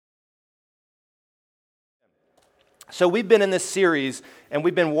So we've been in this series, and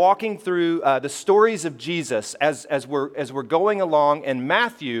we've been walking through the stories of Jesus as we're going along, and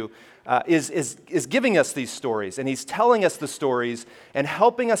Matthew is giving us these stories, and he's telling us the stories and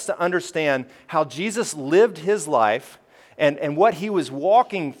helping us to understand how Jesus lived his life and what he was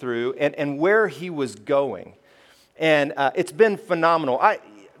walking through and where he was going. And it's been phenomenal.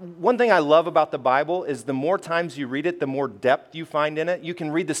 One thing I love about the Bible is the more times you read it, the more depth you find in it. You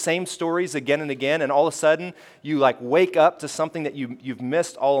can read the same stories again and again, and all of a sudden, you like wake up to something that you've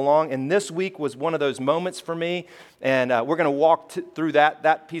missed all along. And this week was one of those moments for me, and we're going to walk through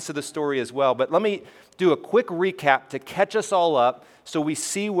that piece of the story as well. But let me do a quick recap to catch us all up so we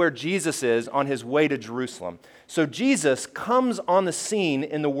see where Jesus is on his way to Jerusalem. So Jesus comes on the scene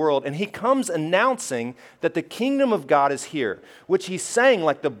in the world, and he comes announcing that the kingdom of God is here, which he's saying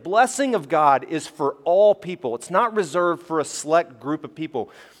like the blessing of God is for all people. It's not reserved for a select group of people.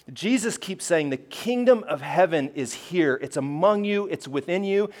 Jesus keeps saying the kingdom of heaven is here. It's among you. It's within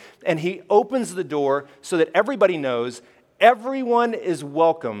you. And he opens the door so that everybody knows everyone is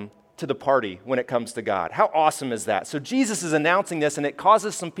welcome to the party when it comes to God. How awesome is that? So Jesus is announcing this, and it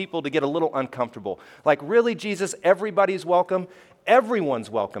causes some people to get a little uncomfortable. Like, really, Jesus, everybody's welcome? Everyone's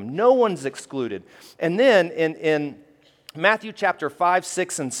welcome. No one's excluded. And then in Matthew chapter 5,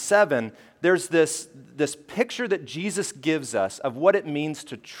 6, and 7, there's this picture that Jesus gives us of what it means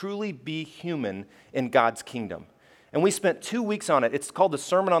to truly be human in God's kingdom. And we spent 2 weeks on it. It's called the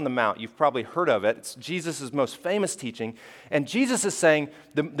Sermon on the Mount. You've probably heard of it. It's Jesus' most famous teaching. And Jesus is saying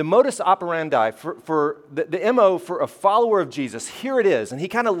the modus operandi for the MO for a follower of Jesus, here it is. And he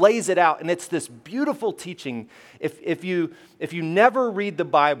kind of lays it out. And it's this beautiful teaching. If you never read the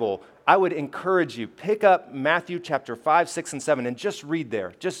Bible, I would encourage you, pick up Matthew chapter 5, 6, and 7 and just read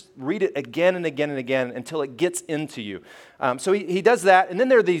there. Just read it again and again and again until it gets into you. So he does that. And then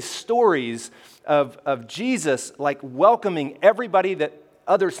there are these stories of Jesus like welcoming everybody that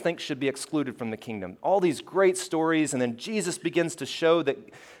others think should be excluded from the kingdom. All these great stories, and then Jesus begins to show that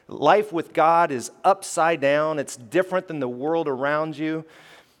life with God is upside down. It's different than the world around you.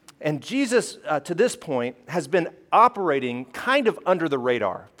 And Jesus, to this point, has been operating kind of under the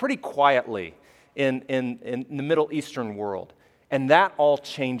radar, pretty quietly in the Middle Eastern world. And that all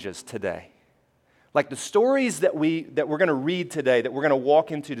changes today. Like the stories that we're going to read today, that we're going to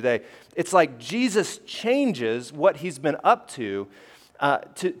walk into today, it's like Jesus changes what he's been up to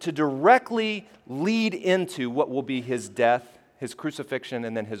directly lead into what will be his death, his crucifixion,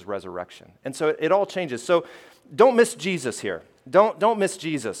 and then his resurrection. And so it all changes. So don't miss Jesus here. Don't miss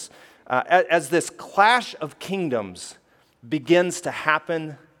Jesus. As this clash of kingdoms begins to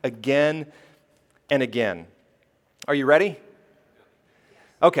happen again and again. Are you ready?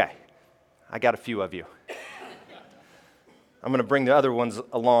 Okay. I got a few of you. I'm going to bring the other ones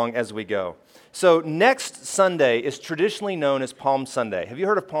along as we go. So next Sunday is traditionally known as Palm Sunday. Have you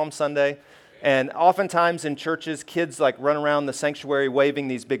heard of Palm Sunday? And oftentimes in churches, kids like run around the sanctuary waving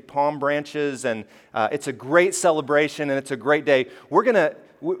these big palm branches, and it's a great celebration and it's a great day.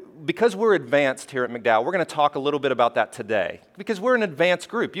 Because we're advanced here at McDowell, we're going to talk a little bit about that today. Because we're an advanced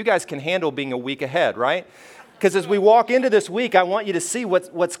group. You guys can handle being a week ahead, right? Because as we walk into this week, I want you to see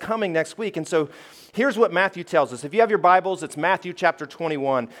what's coming next week. And so here's what Matthew tells us. If you have your Bibles, it's Matthew chapter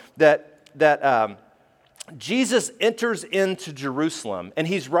 21, that Jesus enters into Jerusalem, and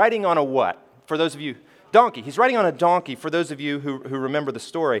he's riding on a what? For those of you, donkey. He's riding on a donkey, for those of you who remember the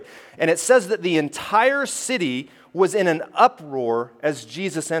story. And it says that the entire city was in an uproar as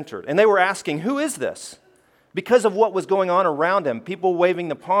Jesus entered. And they were asking, who is this? Because of what was going on around him, people waving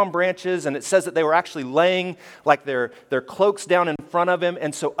the palm branches, and it says that they were actually laying like their cloaks down in front of him.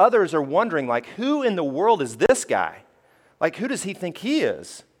 And so others are wondering, like, who in the world is this guy? Like, who does he think he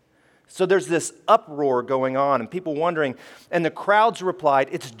is? So there's this uproar going on, and people wondering. And the crowds replied,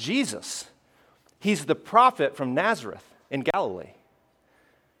 it's Jesus. He's the prophet from Nazareth in Galilee.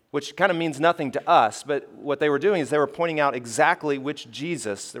 Which kind of means nothing to us, but what they were doing is they were pointing out exactly which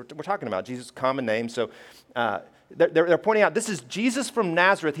Jesus, we're talking about Jesus' common name, so they're pointing out this is Jesus from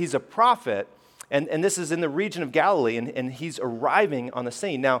Nazareth. He's a prophet, and this is in the region of Galilee, and he's arriving on the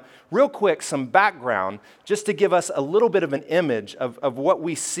scene. Now, real quick, some background, just to give us a little bit of an image of what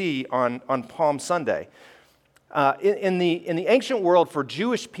we see on Palm Sunday. In the ancient world, for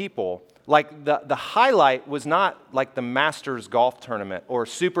Jewish people, like the highlight was not like the Masters golf tournament or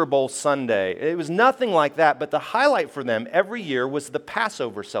Super Bowl Sunday. It was nothing like that, but the highlight for them every year was the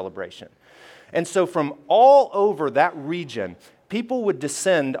Passover celebration. And so from all over that region, people would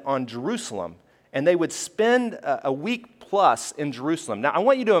descend on Jerusalem, and they would spend a week plus in Jerusalem. Now, I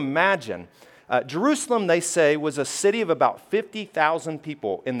want you to imagine, Jerusalem, they say, was a city of about 50,000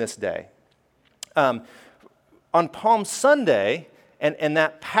 people in this day. on Palm Sunday and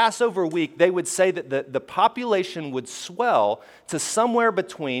that Passover week, they would say that the population would swell to somewhere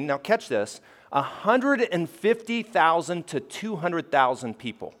between, now catch this, 150,000 to 200,000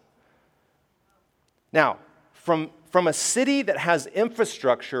 people. Now, from a city that has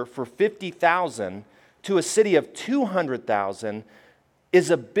infrastructure for 50,000 to a city of 200,000 is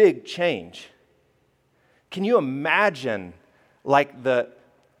a big change. Can you imagine like the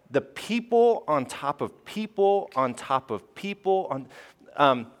people on top of people on top of people?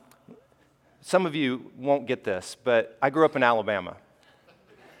 Some of you won't get this, but I grew up in Alabama.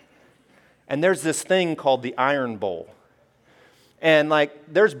 And there's this thing called the Iron Bowl. And like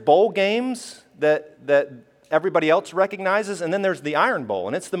there's bowl games that everybody else recognizes, and then there's the Iron Bowl,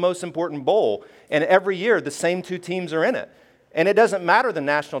 and it's the most important bowl. And every year the same two teams are in it. And it doesn't matter the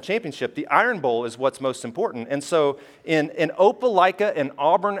national championship. The Iron Bowl is what's most important. And so in Opelika and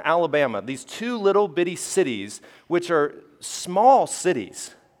Auburn, Alabama, these two little bitty cities, which are small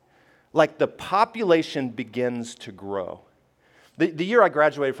cities, like the population begins to grow. The year I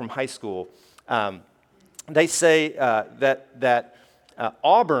graduated from high school, they say that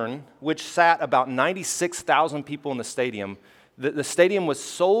Auburn, which sat about 96,000 people in the stadium, the stadium was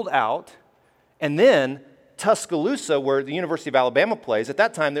sold out, and then Tuscaloosa, where the University of Alabama plays, at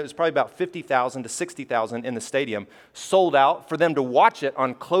that time there was probably about 50,000 to 60,000 in the stadium, sold out for them to watch it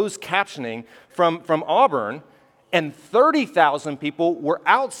on closed captioning from Auburn, and 30,000 people were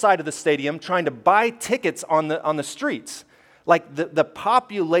outside of the stadium trying to buy tickets on the streets. Like the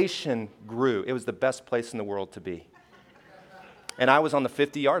population grew. It was the best place in the world to be. And I was on the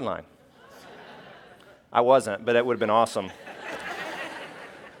 50-yard line. I wasn't, but it would have been awesome.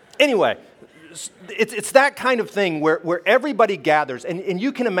 Anyway, it's that kind of thing where everybody gathers, and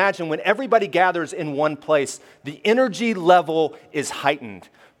you can imagine when everybody gathers in one place, the energy level is heightened.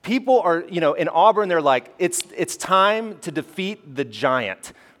 People are, in Auburn, they're like, it's time to defeat the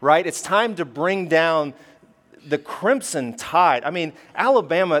giant, right? It's time to bring down the Crimson Tide. I mean,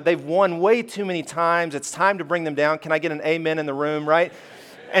 Alabama, they've won way too many times. It's time to bring them down. Can I get an amen in the room, right?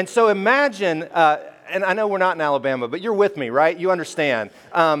 And so imagine, and I know we're not in Alabama, but you're with me, right? You understand.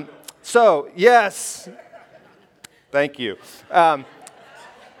 So, yes. Thank you.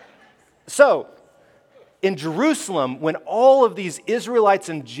 So, in Jerusalem, when all of these Israelites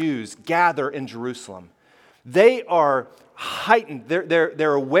and Jews gather in Jerusalem, they are heightened.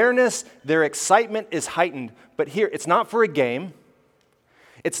 Their awareness, their excitement is heightened. But here, it's not for a game.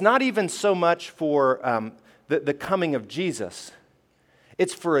 It's not even so much for the coming of Jesus.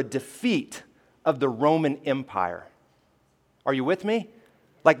 It's for a defeat of the Roman Empire. Are you with me?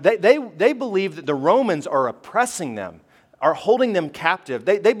 Like they believe that the Romans are oppressing them, are holding them captive.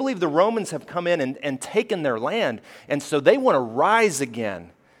 They believe the Romans have come in and taken their land. And so they want to rise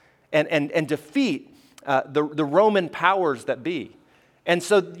again and defeat the Roman powers that be. And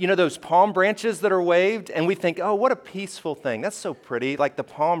so, those palm branches that are waved, and we think, oh, what a peaceful thing. That's so pretty, like the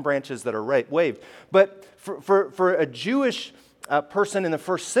palm branches that are waved. But for a Jewish person in the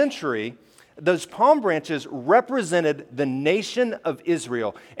first century, those palm branches represented the nation of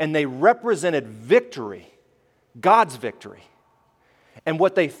Israel, and they represented victory, God's victory. And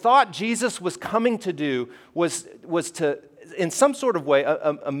what they thought Jesus was coming to do was to, in some sort of way,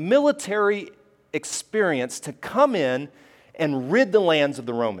 a military experience to come in and rid the lands of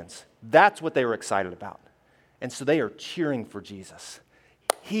the Romans. That's what they were excited about. And so they are cheering for Jesus.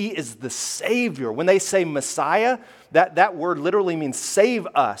 He is the Savior. When they say Messiah, that word literally means save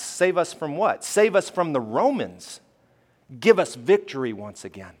us. Save us from what? Save us from the Romans. Give us victory once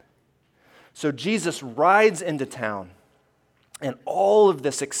again. So Jesus rides into town, and all of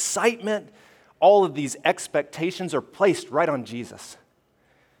this excitement, all of these expectations are placed right on Jesus.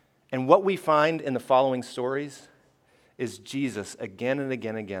 And what we find in the following stories is Jesus again and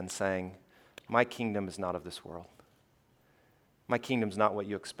again and again saying, my kingdom is not of this world. My kingdom's not what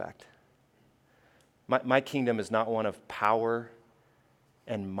you expect. My kingdom is not one of power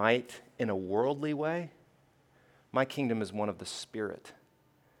and might in a worldly way. My kingdom is one of the Spirit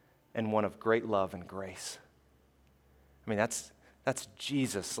and one of great love and grace. I mean, that's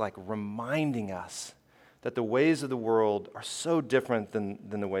Jesus like reminding us that the ways of the world are so different than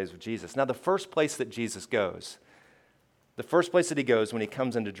the ways of Jesus. Now, the first place that Jesus goes, the first place that he goes when he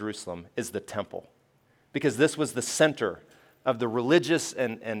comes into Jerusalem is the temple, because this was the center of the religious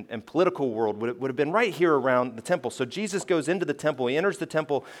and political world would have been right here around the temple. So Jesus goes into the temple, he enters the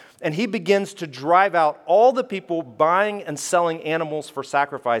temple, and he begins to drive out all the people buying and selling animals for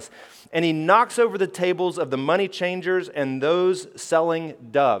sacrifice, and he knocks over the tables of the money changers and those selling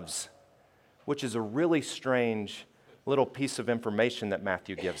doves, which is a really strange little piece of information that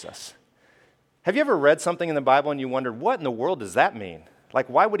Matthew gives us. Have you ever read something in the Bible and you wondered, what in the world does that mean? Like,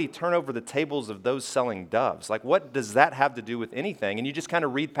 why would he turn over the tables of those selling doves? Like, what does that have to do with anything? And you just kind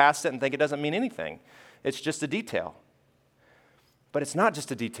of read past it and think it doesn't mean anything. It's just a detail. But it's not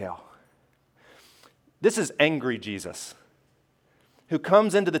just a detail. This is angry Jesus, who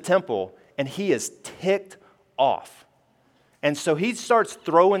comes into the temple and he is ticked off. And so he starts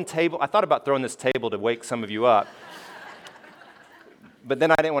throwing table. I thought about throwing this table to wake some of you up. But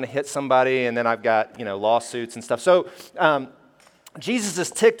then I didn't want to hit somebody, and then I've got, lawsuits and stuff. So Jesus is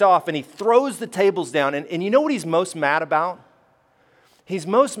ticked off, and he throws the tables down. And you know what he's most mad about? He's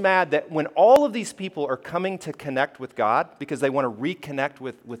most mad that when all of these people are coming to connect with God because they want to reconnect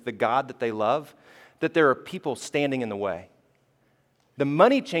with the God that they love, that there are people standing in the way. The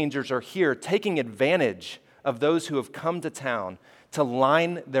money changers are here taking advantage of those who have come to town to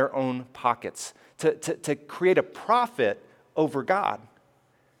line their own pockets, to create a profit over God.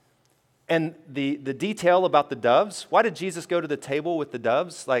 And the detail about the doves, why did Jesus go to the table with the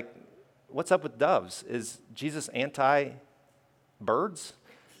doves? Like, what's up with doves? Is Jesus anti-birds?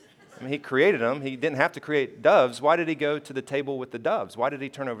 I mean, he created them. He didn't have to create doves. Why did he go to the table with the doves? Why did he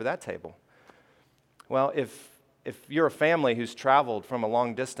turn over that table? Well, if you're a family who's traveled from a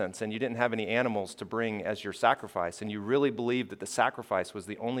long distance and you didn't have any animals to bring as your sacrifice, and you really believed that the sacrifice was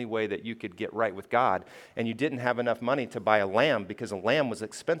the only way that you could get right with God, and you didn't have enough money to buy a lamb because a lamb was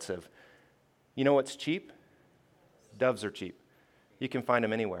expensive, you know what's cheap? Doves are cheap. You can find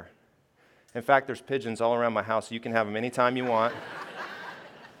them anywhere. In fact, there's pigeons all around my house. You can have them anytime you want.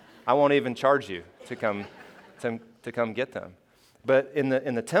 I won't even charge you to come get them. But in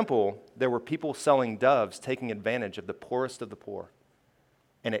the temple, there were people selling doves, taking advantage of the poorest of the poor,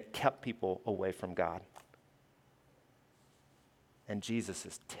 and it kept people away from God. And Jesus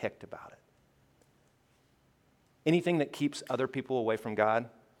is ticked about it. Anything that keeps other people away from God,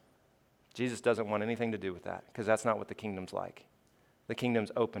 Jesus doesn't want anything to do with that, because that's not what the kingdom's like. The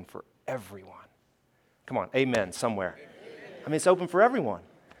kingdom's open for everyone. Come on, amen somewhere. I mean, it's open for everyone.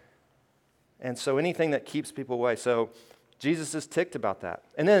 And so anything that keeps people away. So Jesus is ticked about that.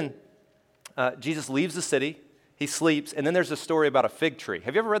 And then Jesus leaves the city. He sleeps. And then there's a story about a fig tree.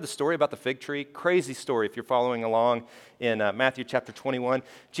 Have you ever read the story about the fig tree? Crazy story if you're following along in Matthew chapter 21.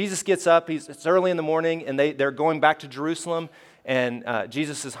 Jesus gets up. It's early in the morning, and they're going back to Jerusalem. And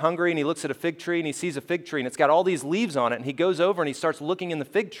Jesus is hungry, and he looks at a fig tree, and he sees a fig tree, and it's got all these leaves on it. And he goes over, and he starts looking in the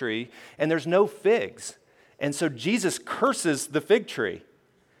fig tree, and there's no figs. And so Jesus curses the fig tree.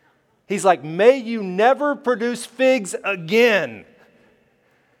 He's like, may you never produce figs again.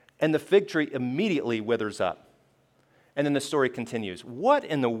 And the fig tree immediately withers up. And then the story continues. What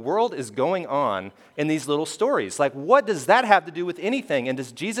in the world is going on in these little stories? Like, what does that have to do with anything? And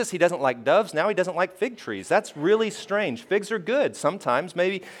does Jesus, he doesn't like doves, now he doesn't like fig trees. That's really strange. Figs are good sometimes,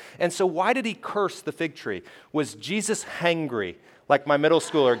 maybe. And so why did he curse the fig tree? Was Jesus hangry, like my middle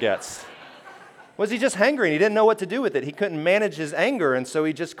schooler gets? Was he just hangry and he didn't know what to do with it? He couldn't manage his anger, and so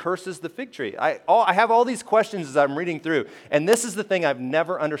he just curses the fig tree. I have all these questions as I'm reading through, and this is the thing I've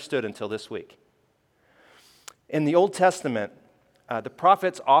never understood until this week. In the Old Testament, the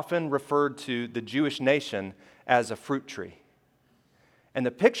prophets often referred to the Jewish nation as a fruit tree. And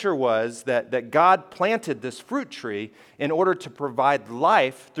the picture was that God planted this fruit tree in order to provide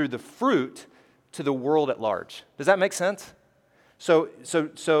life through the fruit to the world at large. Does that make sense? So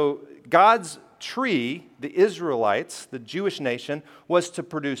God's tree, the Israelites, the Jewish nation, was to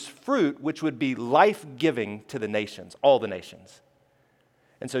produce fruit which would be life-giving to the nations, all the nations.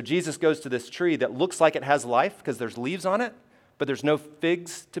 And so Jesus goes to this tree that looks like it has life because there's leaves on it, but there's no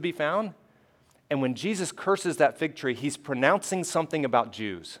figs to be found. And when Jesus curses that fig tree, he's pronouncing something about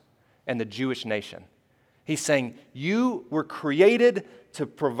Jews and the Jewish nation. He's saying, you were created to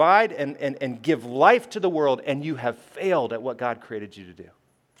provide and give life to the world, and you have failed at what God created you to do.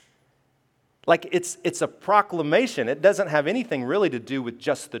 Like, it's a proclamation. It doesn't have anything really to do with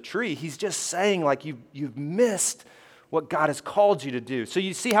just the tree. He's just saying, like, you've missed what God has called you to do. So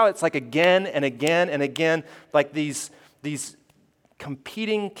you see how it's like again and again and again, like these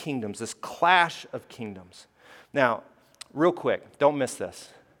competing kingdoms, this clash of kingdoms. Now, real quick, don't miss this.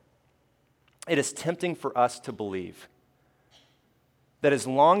 It is tempting for us to believe that as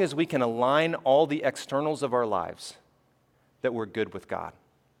long as we can align all the externals of our lives, that we're good with God.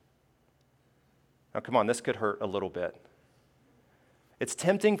 Now, come on, this could hurt a little bit. It's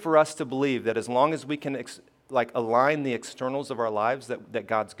tempting for us to believe that as long as we can align the externals of our lives, that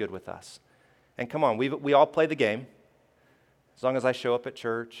God's good with us. And come on, we all play the game. As long as I show up at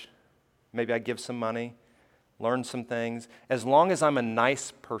church, maybe I give some money, learn some things. As long as I'm a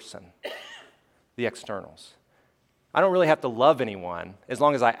nice person, the externals. I don't really have to love anyone as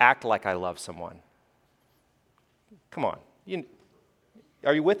long as I act like I love someone. Come on.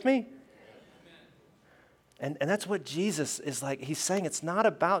 Are you with me? And that's what Jesus is like. He's saying it's not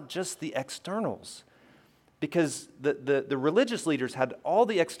about just the externals. Because the religious leaders had all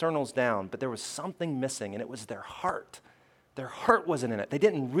the externals down, but there was something missing, and it was their heart. Their heart wasn't in it. They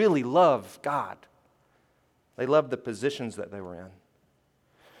didn't really love God. They loved the positions that they were in.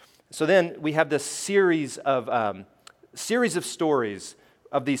 So then we have this series of stories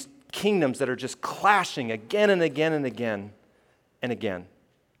of these kingdoms that are just clashing again and again and again and again.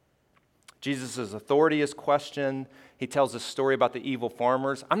 Jesus' authority is questioned. He tells a story about the evil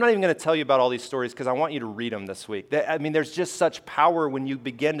farmers. I'm not even going to tell you about all these stories because I want you to read them this week. There's just such power when you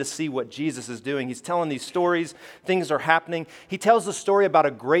begin to see what Jesus is doing. He's telling these stories. Things are happening. He tells the story about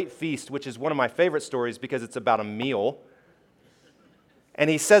a great feast, which is one of my favorite stories because it's about a meal. And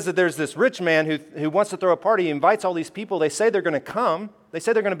he says that there's this rich man who wants to throw a party. He invites all these people. They say they're going to come. They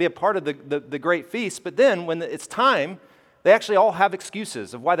say they're going to be a part of the great feast. But then when it's time, they actually all have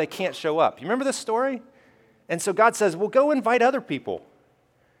excuses of why they can't show up. You remember this story? And so God says, well, go invite other people.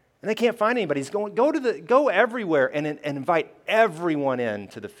 And they can't find anybody. He's going, go everywhere and invite everyone in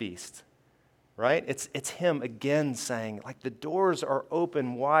to the feast. Right? It's him again saying, like, the doors are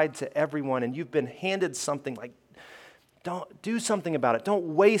open wide to everyone, and you've been handed something, like, don't do something about it.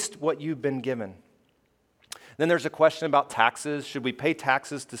 Don't waste what you've been given. Then there's a question about taxes. Should we pay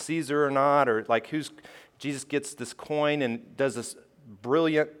taxes to Caesar or not? Or like Jesus gets this coin and does this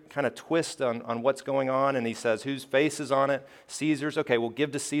brilliant kind of twist on what's going on, and he says, whose face is on it? Caesar's. Okay, well,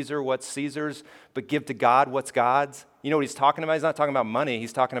 give to Caesar what's Caesar's, but give to God what's God's. You know what he's talking about? He's not talking about money.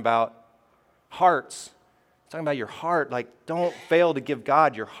 He's talking about hearts. He's talking about your heart. Like, don't fail to give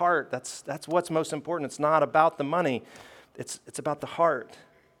God your heart. That's what's most important. It's not about the money. It's about the heart.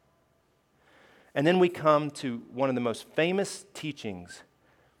 And then we come to one of the most famous teachings,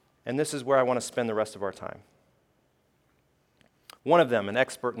 and this is where I want to spend the rest of our time. One of them, an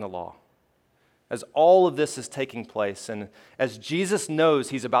expert in the law. As all of this is taking place, and as Jesus knows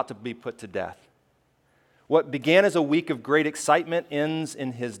he's about to be put to death, what began as a week of great excitement ends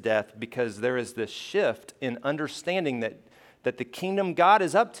in his death because there is this shift in understanding that the kingdom God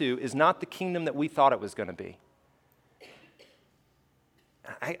is up to is not the kingdom that we thought it was going to be.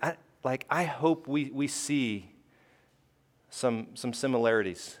 I hope we see some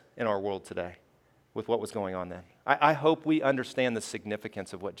similarities in our world today with what was going on then. I hope we understand the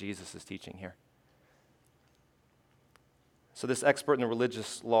significance of what Jesus is teaching here. So this expert in the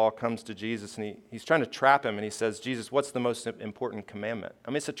religious law comes to Jesus, and he's trying to trap him, and he says, Jesus, what's the most important commandment? I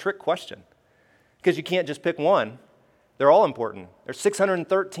mean, it's a trick question, because you can't just pick one. They're all important. There's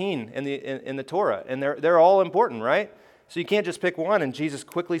 613 in the Torah, and they're all important, right? So you can't just pick one, and Jesus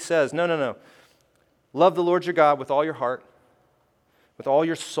quickly says, no. Love the Lord your God with all your heart, with all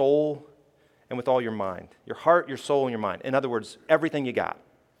your soul, and with all your mind. Your heart, your soul, and your mind. In other words, everything you got.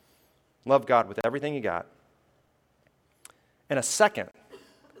 Love God with everything you got. And a second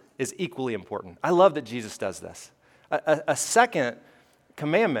is equally important. I love that Jesus does this. A second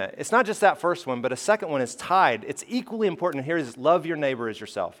commandment, it's not just that first one, but a second one is tied. It's equally important. Here is love your neighbor as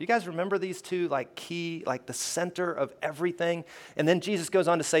yourself. You guys remember these two, like key, like the center of everything? And then Jesus goes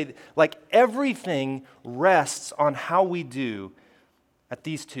on to say, like everything rests on how we do at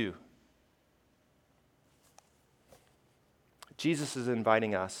these two. Jesus is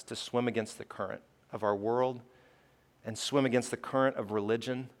inviting us to swim against the current of our world and swim against the current of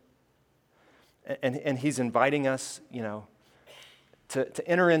religion. And he's inviting us, to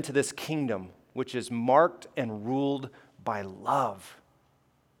enter into this kingdom which is marked and ruled by love.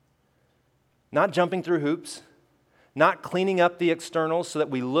 Not jumping through hoops, not cleaning up the externals so that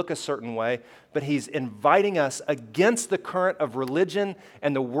we look a certain way, but he's inviting us against the current of religion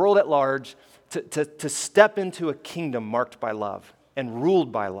and the world at large to step into a kingdom marked by love and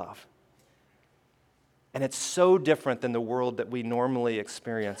ruled by love. And it's so different than the world that we normally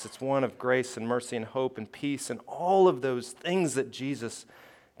experience. It's one of grace and mercy and hope and peace and all of those things that Jesus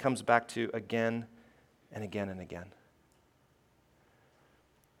comes back to again and again and again.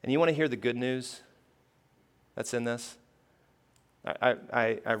 And you want to hear the good news that's in this?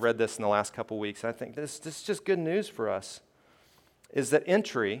 I read this in the last couple weeks, and I think this is just good news for us, is that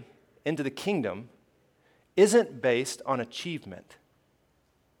entry into the kingdom isn't based on achievement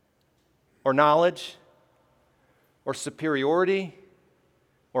or knowledge or superiority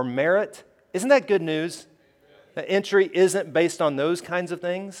or merit. Isn't that good news? That entry isn't based on those kinds of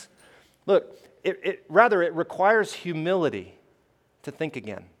things. Look, rather it requires humility to think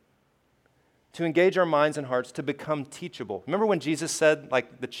again. to engage our minds and hearts to become teachable. Remember when Jesus said,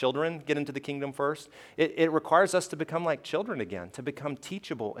 like, the children get into the kingdom first? It requires us to become like children again, to become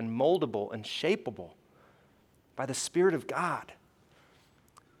teachable and moldable and shapeable by the Spirit of God,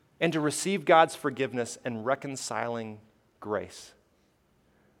 and to receive God's forgiveness and reconciling grace.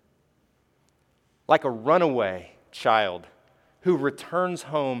 Like a runaway child who returns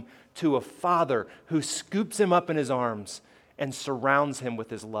home to a father who scoops him up in his arms and surrounds him with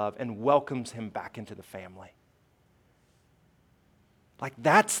his love and welcomes him back into the family. Like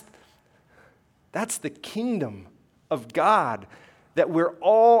that's the kingdom of God that we're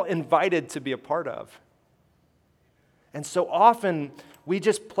all invited to be a part of. And so often we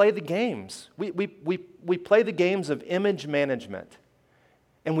just play the games. We play the games of image management.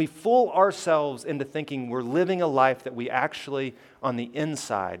 And we fool ourselves into thinking we're living a life that we actually, on the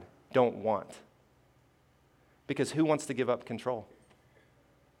inside, don't want. Because who wants to give up control?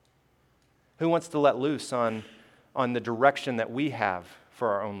 Who wants to let loose on the direction that we have for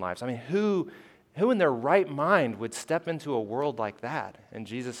our own lives? I mean, who in their right mind would step into a world like that? And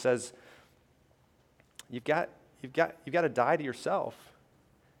Jesus says, you've got to die to yourself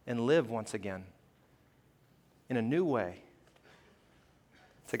and live once again in a new way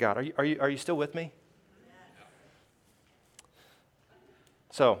to God. Are you still with me?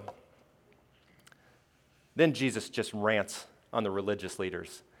 So, then Jesus just rants on the religious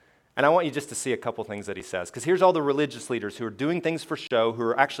leaders. And I want you just to see a couple things that he says. Because here's all the religious leaders who are doing things for show, who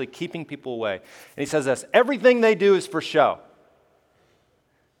are actually keeping people away. And he says this, everything they do is for show.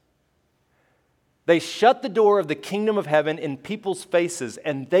 They shut the door of the kingdom of heaven in people's faces,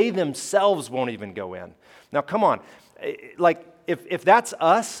 and they themselves won't even go in. Now, come on. Like, if that's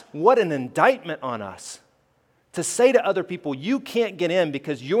us, what an indictment on us. To say to other people, you can't get in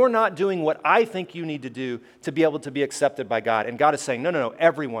because you're not doing what I think you need to do to be able to be accepted by God. And God is saying, no,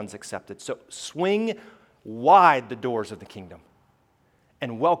 everyone's accepted. So swing wide the doors of the kingdom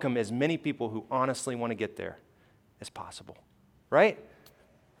and welcome as many people who honestly want to get there as possible, right?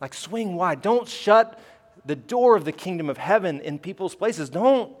 Like swing wide. Don't shut the door of the kingdom of heaven in people's places.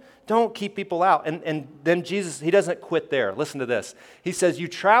 Don't keep people out. And then Jesus, he doesn't quit there. Listen to this. He says, you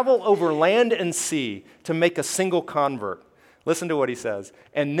travel over land and sea to make a single convert. Listen to what he says.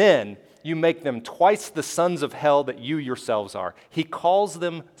 And then you make them twice the sons of hell that you yourselves are. He calls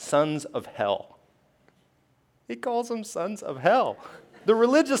them sons of hell. He calls them sons of hell. The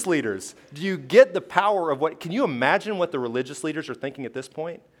religious leaders. Do you get the power of what? Can you imagine what the religious leaders are thinking at this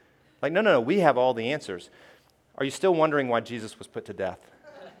point? Like, no, we have all the answers. Are you still wondering why Jesus was put to death?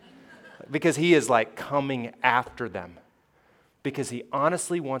 Because he is like coming after them. Because he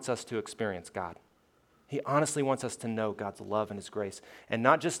honestly wants us to experience God. He honestly wants us to know God's love and his grace. And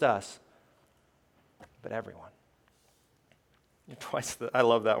not just us, but everyone. I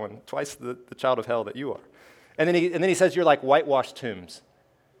love that one. Twice the child of hell that you are. And then he says you're like whitewashed tombs.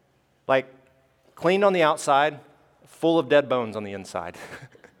 Like cleaned on the outside, full of dead bones on the inside.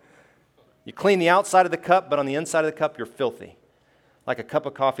 You clean the outside of the cup, but on the inside of the cup, you're filthy. Like a cup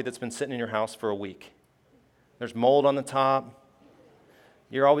of coffee that's been sitting in your house for a week. There's mold on the top.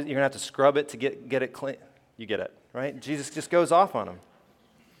 You're going to have to scrub it to get it clean. You get it, right? Jesus just goes off on them.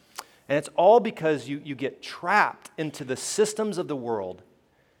 And it's all because you get trapped into the systems of the world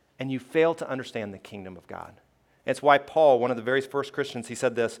and you fail to understand the kingdom of God. It's why Paul, one of the very first Christians, he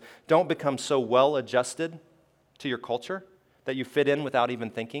said this, don't become so well adjusted to your culture that you fit in without even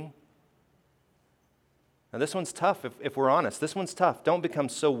thinking. Now, this one's tough if we're honest. This one's tough. Don't become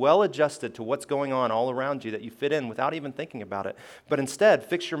so well adjusted to what's going on all around you that you fit in without even thinking about it. But instead,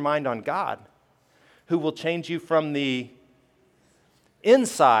 fix your mind on God, who will change you from the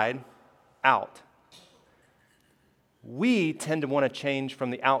inside out. We tend to want to change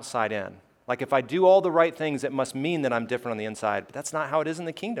from the outside in. Like if I do all the right things, it must mean that I'm different on the inside. But that's not how it is in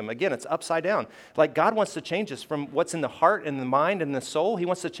the kingdom. Again, it's upside down. Like God wants to change us from what's in the heart and the mind and the soul. He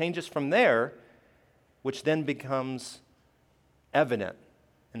wants to change us from there, which then becomes evident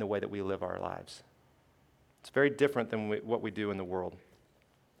in the way that we live our lives. It's very different than what we do in the world.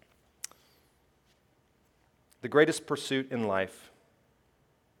 The greatest pursuit in life,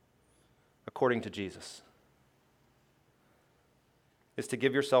 according to Jesus, is to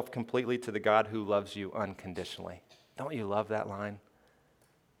give yourself completely to the God who loves you unconditionally. Don't you love that line?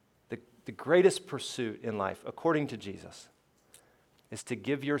 The greatest pursuit in life, according to Jesus, is to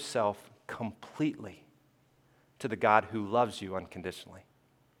give yourself completely to the God who loves you unconditionally.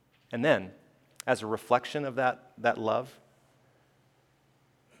 And then, as a reflection of that love,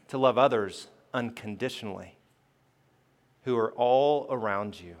 to love others unconditionally who are all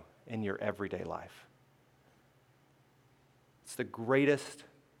around you in your everyday life. It's the greatest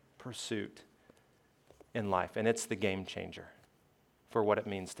pursuit in life, and it's the game changer for what it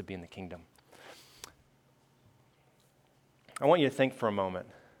means to be in the kingdom. I want you to think for a moment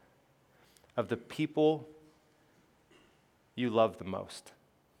of the people you love the most.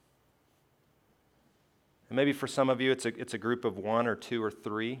 And maybe for some of you, it's a group of 1 or 2 or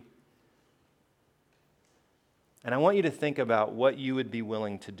 3. And I want you to think about what you would be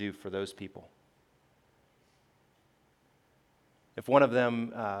willing to do for those people. If one of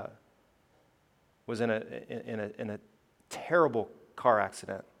them was in a terrible car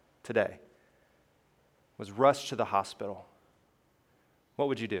accident today, was rushed to the hospital, what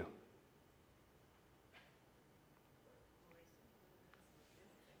would you do?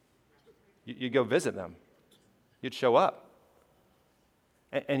 You'd go visit them. You'd show up.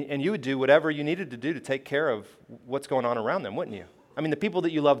 And you would do whatever you needed to do to take care of what's going on around them, wouldn't you? I mean, the people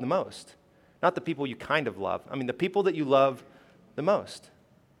that you love the most. Not the people you kind of love. I mean, the people that you love the most.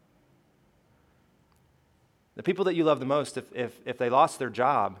 The people that you love the most, if they lost their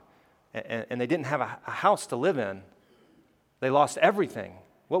job and they didn't have a house to live in, they lost everything,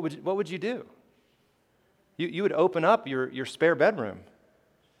 what would you do? You would open up your spare bedroom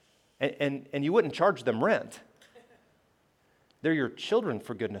and you wouldn't charge them rent. They're your children,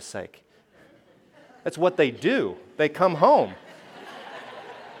 for goodness sake. That's what they do. They come home.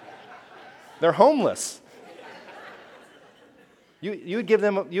 They're homeless. You would give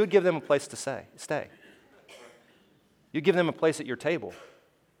them a place to stay. You'd give them a place at your table,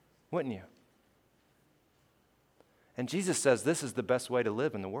 wouldn't you? And Jesus says this is the best way to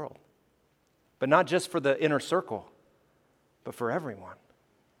live in the world. But not just for the inner circle, but for everyone.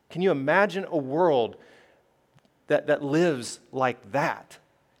 Can you imagine a world that lives like that?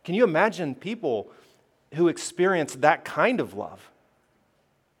 Can you imagine people who experience that kind of love?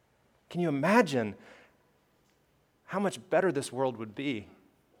 Can you imagine how much better this world would be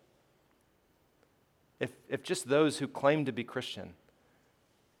if just those who claim to be Christian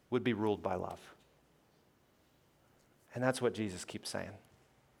would be ruled by love? And that's what Jesus keeps saying.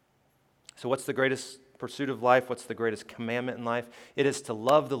 So what's the greatest pursuit of life? What's the greatest commandment in life? It is to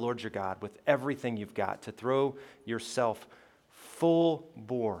love the Lord your God with everything you've got, to throw yourself full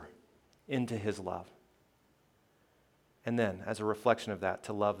bore into his love. And then, as a reflection of that,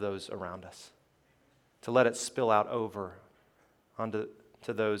 to love those around us, to let it spill out over onto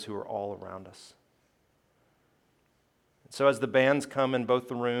those who are all around us. So as the bands come in both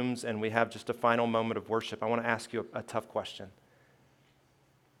the rooms and we have just a final moment of worship, I want to ask you a tough question.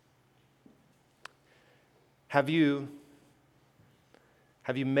 Have you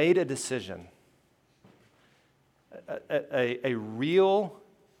made a decision, a real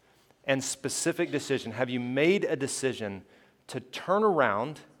and specific decision? Have you made a decision to turn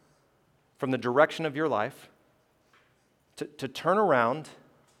around from the direction of your life, to turn around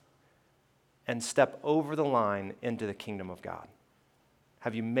and step over the line into the kingdom of God?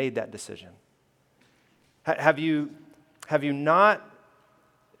 Have you made that decision? Have you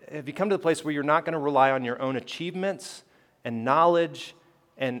come to the place where you're not going to rely on your own achievements and knowledge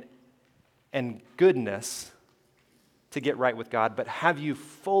and goodness to get right with God, but have you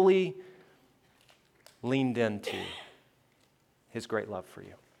fully leaned into his great love for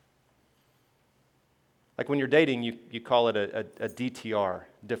you? Like when you're dating, you call it a DTR,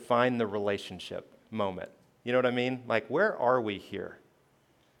 define the relationship moment. You know what I mean? Like, where are we here?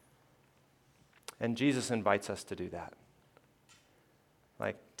 And Jesus invites us to do that.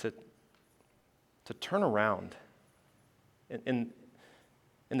 Like, to turn around. In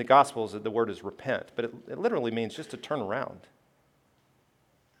the Gospels, the word is repent, but it literally means just to turn around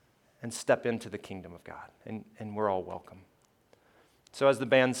and step into the kingdom of God. And we're all welcome. So as the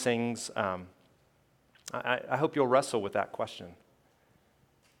band sings, I hope you'll wrestle with that question.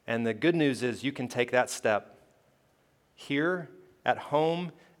 And the good news is you can take that step here, at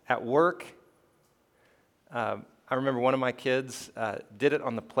home, at work. I remember one of my kids did it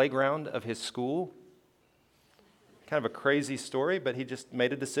on the playground of his school. Kind of a crazy story, but he just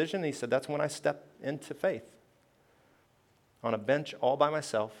made a decision. He said, that's when I step into faith. On a bench all by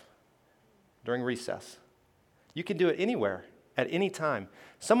myself during recess. You can do it anywhere, at any time.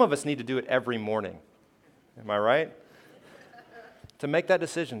 Some of us need to do it every morning. Am I right? To make that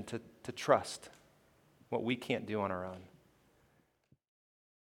decision, to trust what we can't do on our own.